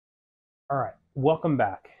Alright, welcome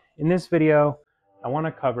back. In this video, I want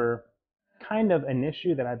to cover kind of an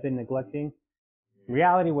issue that I've been neglecting. In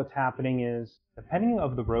reality, what's happening is, depending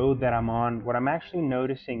on the road that I'm on, what I'm actually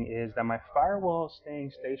noticing is that my firewall is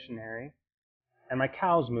staying stationary and my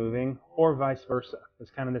cow's moving, or vice versa.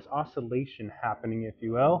 There's kind of this oscillation happening, if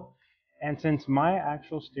you will. And since my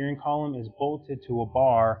actual steering column is bolted to a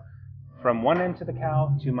bar from one end to the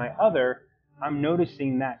cow to my other, I'm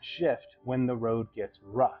noticing that shift when the road gets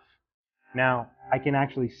rough. Now, I can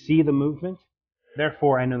actually see the movement.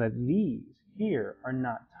 Therefore, I know that these here are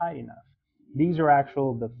not tight enough. These are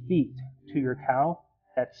the feet to your cow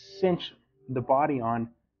that cinch the body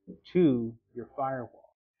on to your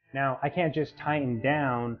firewall. Now, I can't just tighten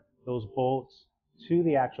down those bolts to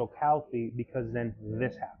the actual cow feet because then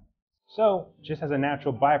this happens. So, just as a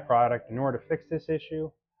natural byproduct, in order to fix this issue,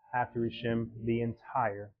 I have to reshim the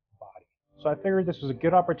entire body. So I figured this was a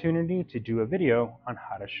good opportunity to do a video on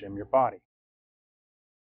how to shim your body.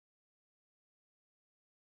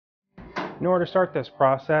 In order to start this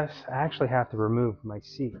process, I actually have to remove my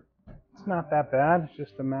seat. It's not that bad, it's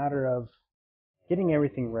just a matter of getting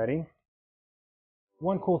everything ready.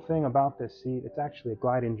 One cool thing about this seat, it's actually a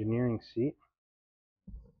Glide Engineering seat,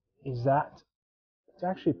 is that it's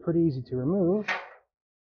actually pretty easy to remove.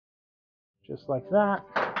 Just like that.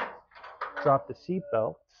 Drop the seat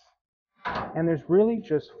belts. And there's really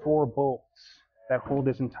just 4 bolts that hold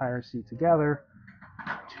this entire seat together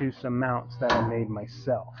to some mounts that I made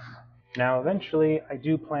myself. Now eventually I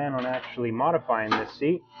do plan on actually modifying this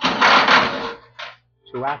seat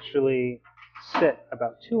to actually sit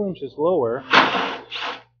about 2 inches lower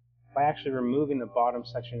by actually removing the bottom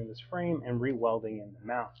section of this frame and re-welding in the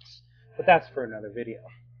mounts. But that's for another video.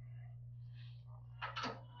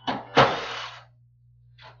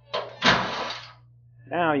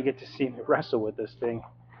 Now you get to see me wrestle with this thing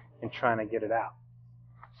and trying to get it out.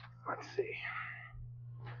 Let's see.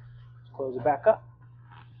 Let's close it back up.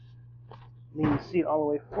 Lean the seat all the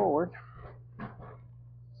way forward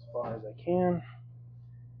as far as I can.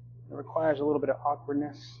 It requires a little bit of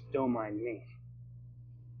awkwardness. Don't mind me.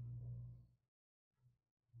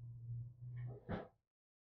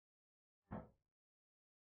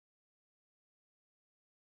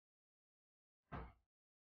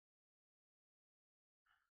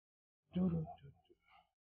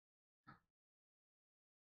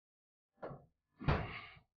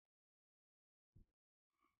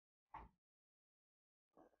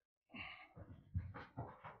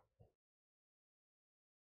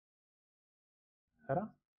 Ta-da.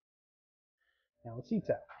 Now the seat's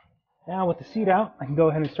out. Now with the seat out, I can go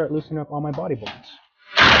ahead and start loosening up all my body bolts.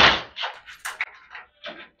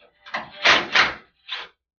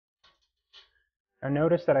 Now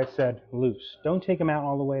notice that I said loose. Don't take them out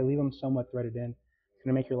all the way, leave them somewhat threaded in. It's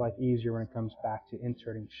going to make your life easier when it comes back to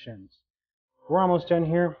inserting shims. We're almost done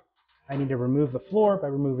here. I need to remove the floor by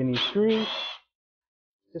removing these screws,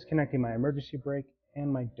 disconnecting my emergency brake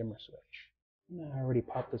and my dimmer switch. Now I already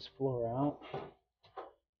popped this floor out.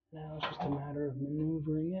 Now it's just a matter of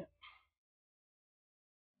maneuvering it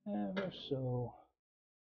ever so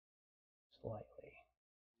slightly.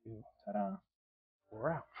 Ta-da!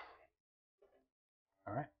 We're out.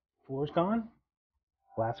 Alright, floor's gone.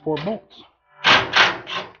 Last 4 bolts.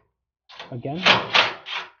 Again,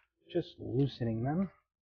 just loosening them.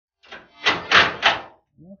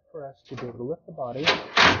 Enough for us to be able to lift the body and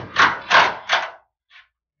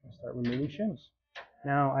start removing shims.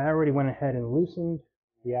 Now, I already went ahead and loosened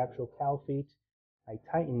the actual cow feet. I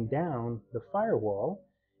tightened down the firewall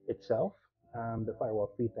itself, the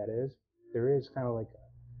firewall feet that is. There is kind of like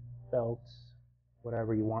a belt,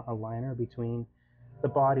 whatever you want, a liner between the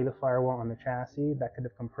body, the firewall, and the chassis that could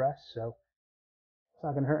have compressed, so it's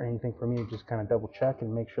not going to hurt anything for me to just kind of double check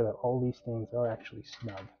and make sure that all these things are actually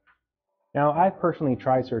snug. Now, I've personally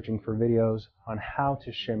tried searching for videos on how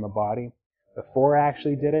to shim a body before I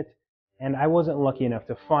actually did it, and I wasn't lucky enough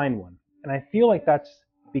to find one. And I feel like that's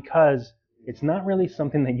because it's not really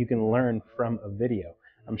something that you can learn from a video.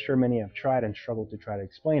 I'm sure many have tried and struggled to try to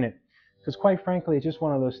explain it, because quite frankly, it's just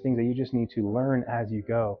one of those things that you just need to learn as you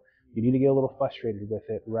go. You need to get a little frustrated with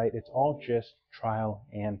it, right? It's all just trial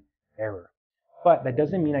and error. But that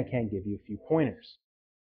doesn't mean I can't give you a few pointers.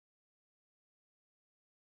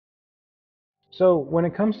 So when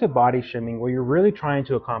it comes to body shimming, what you're really trying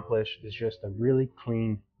to accomplish is just a really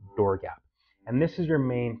clean door gap. And this is your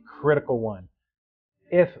main critical one.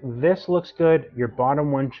 If this looks good, your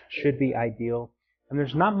bottom one should be ideal. And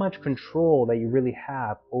there's not much control that you really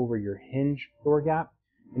have over your hinge door gap.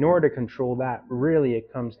 In order to control that, really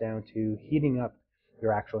it comes down to heating up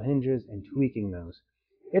your actual hinges and tweaking those.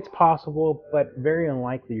 It's possible, but very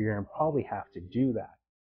unlikely you're going to probably have to do that.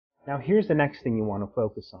 Now here's the next thing you want to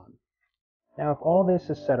focus on. Now if all this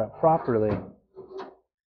is set up properly,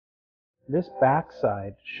 this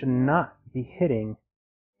backside should not be hitting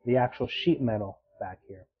the actual sheet metal back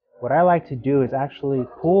here. What I like to do is actually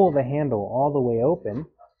pull the handle all the way open.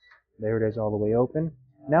 There it is, all the way open.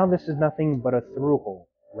 Now this is nothing but a through hole,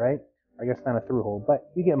 right? I guess not a through hole,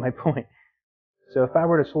 but you get my point. So if I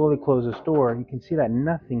were to slowly close this door, you can see that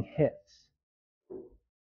nothing hits.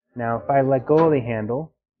 Now if I let go of the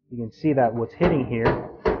handle, you can see that what's hitting here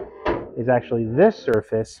is actually this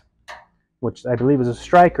surface, which I believe is a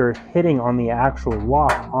striker, hitting on the actual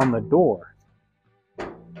lock on the door.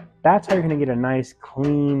 That's how you're going to get a nice,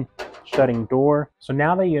 clean, shutting door. So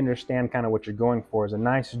now that you understand kind of what you're going for is a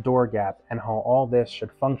nice door gap and how all this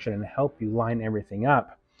should function and help you line everything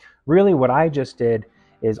up, really what I just did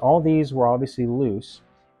is all these were obviously loose,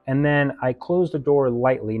 and then I closed the door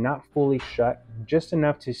lightly, not fully shut, just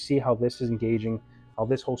enough to see how this is engaging, how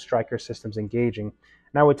this whole striker system's engaging.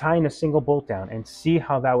 And I would tie in a single bolt down and see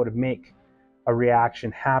how that would make a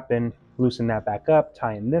reaction happen, loosen that back up,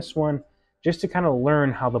 tie in this one, just to kind of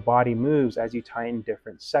learn how the body moves as you tie in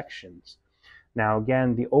different sections. Now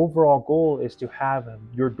again, the overall goal is to have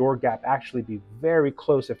your door gap actually be very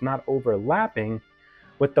close, if not overlapping,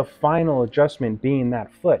 with the final adjustment being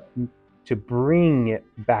that foot to bring it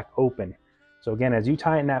back open. So again, as you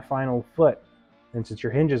tighten that final foot, and since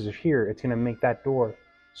your hinges are here, it's going to make that door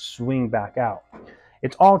swing back out.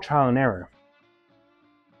 It's all trial and error.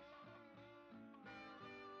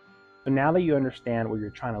 So now that you understand what you're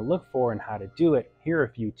trying to look for and how to do it, here are a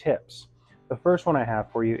few tips. The first one I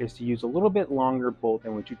have for you is to use a little bit longer bolt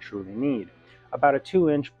than what you truly need. About a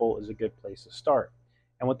 2-inch bolt is a good place to start.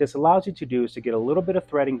 And what this allows you to do is to get a little bit of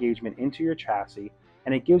thread engagement into your chassis,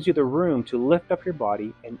 and it gives you the room to lift up your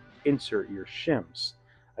body and insert your shims.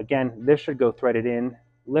 Again, this should go threaded in,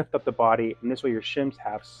 lift up the body, and this way your shims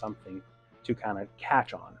have something to kind of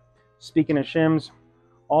catch on. Speaking of shims,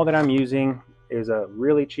 all that I'm using is a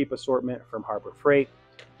really cheap assortment from Harbor Freight.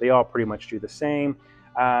 They all pretty much do the same.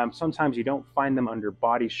 Sometimes you don't find them under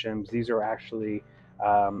body shims. These are actually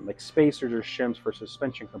like spacers or shims for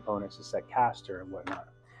suspension components to set caster and whatnot.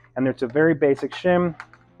 And it's a very basic shim.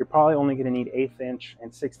 You're probably only going to need 1/8 inch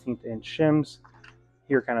and 16th inch shims.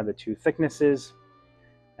 Here are kind of the two thicknesses,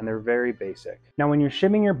 and they're very basic. Now when you're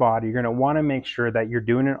shimming your body, you're going to want to make sure that you're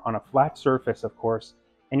doing it on a flat surface, of course,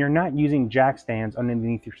 and you're not using jack stands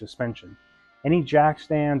underneath your suspension. Any jack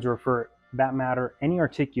stands, or for that matter, any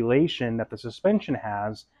articulation that the suspension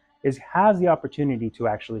has the opportunity to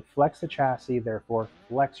actually flex the chassis, therefore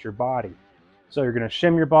flex your body. So you're going to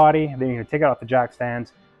shim your body, then you're going to take it off the jack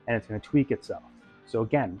stands, and it's going to tweak itself. So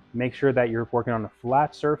again, make sure that you're working on a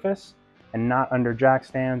flat surface and not under jack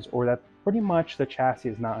stands, or that pretty much the chassis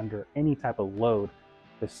is not under any type of load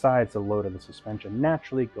besides the load of the suspension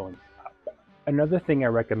naturally going up. Another thing I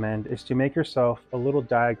recommend is to make yourself a little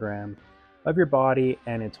diagram of your body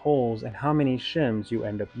and its holes and how many shims you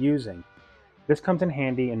end up using. This comes in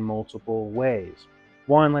handy in multiple ways.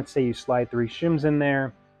 One, let's say you slide 3 shims in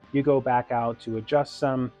there, you go back out to adjust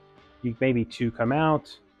some, maybe 2 come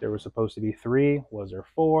out, there was supposed to be 3, was there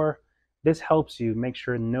 4? This helps you make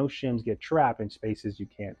sure no shims get trapped in spaces you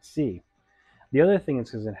can't see. The other thing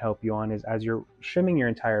it's going to help you on is as you're shimming your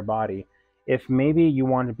entire body, if maybe you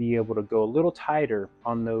want to be able to go a little tighter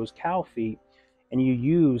on those cow feet, and you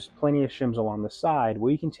use plenty of shims along the side,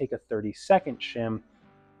 well, you can take a 32nd shim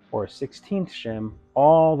or a 16th shim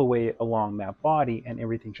all the way along that body, and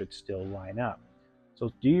everything should still line up.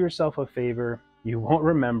 So do yourself a favor, you won't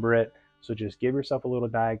remember it, so just give yourself a little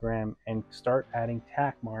diagram and start adding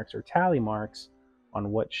tack marks or tally marks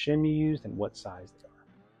on what shim you used and what size they are.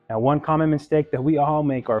 Now, one common mistake that we all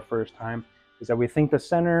make our first time is that we think the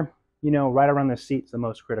center, right around the seat is the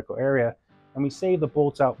most critical area, and we save the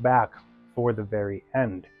bolts out back for the very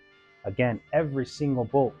end. Again, every single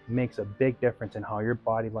bolt makes a big difference in how your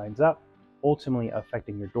body lines up, ultimately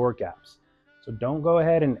affecting your door gaps. So don't go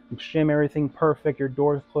ahead and shim everything perfect, your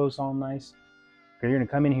doors close all nice. You're going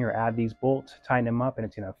to come in here, add these bolts, tighten them up, and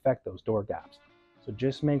it's going to affect those door gaps. So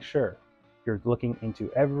just make sure you're looking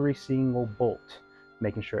into every single bolt,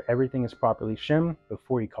 making sure everything is properly shimmed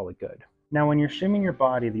before you call it good. Now when you're shimming your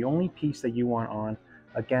body, the only piece that you want on,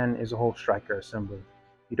 again, is a whole striker assembly.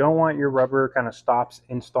 You don't want your rubber kind of stops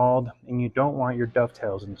installed, and you don't want your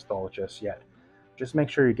dovetails installed just yet. Just make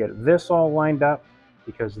sure you get this all lined up,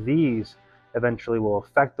 because these eventually will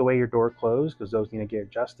affect the way your door closes, because those need to get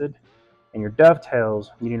adjusted. And your dovetails,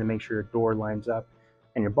 you need to make sure your door lines up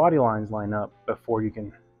and your body lines line up before you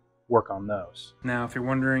can work on those. Now, if you're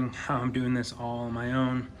wondering how I'm doing this all on my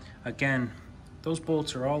own, again, those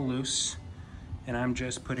bolts are all loose, and I'm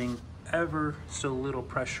just putting ever so little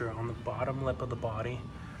pressure on the bottom lip of the body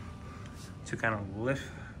to kind of lift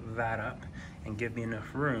that up and give me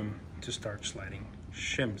enough room to start sliding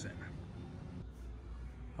shims in.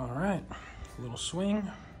 All right, a little swing.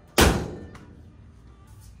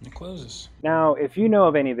 It closes. Now, if you know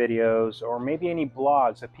of any videos or maybe any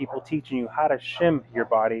blogs of people teaching you how to shim your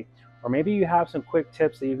body, or maybe you have some quick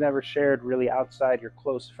tips that you've never shared really outside your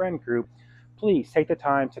close friend group, please take the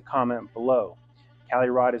time to comment below. Cali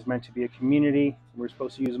Rod is meant to be a community, and we're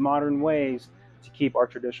supposed to use modern ways to keep our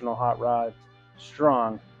traditional hot rods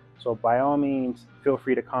strong. So by all means, feel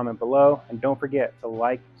free to comment below, and don't forget to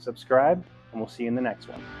like, subscribe, and we'll see you in the next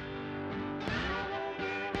one.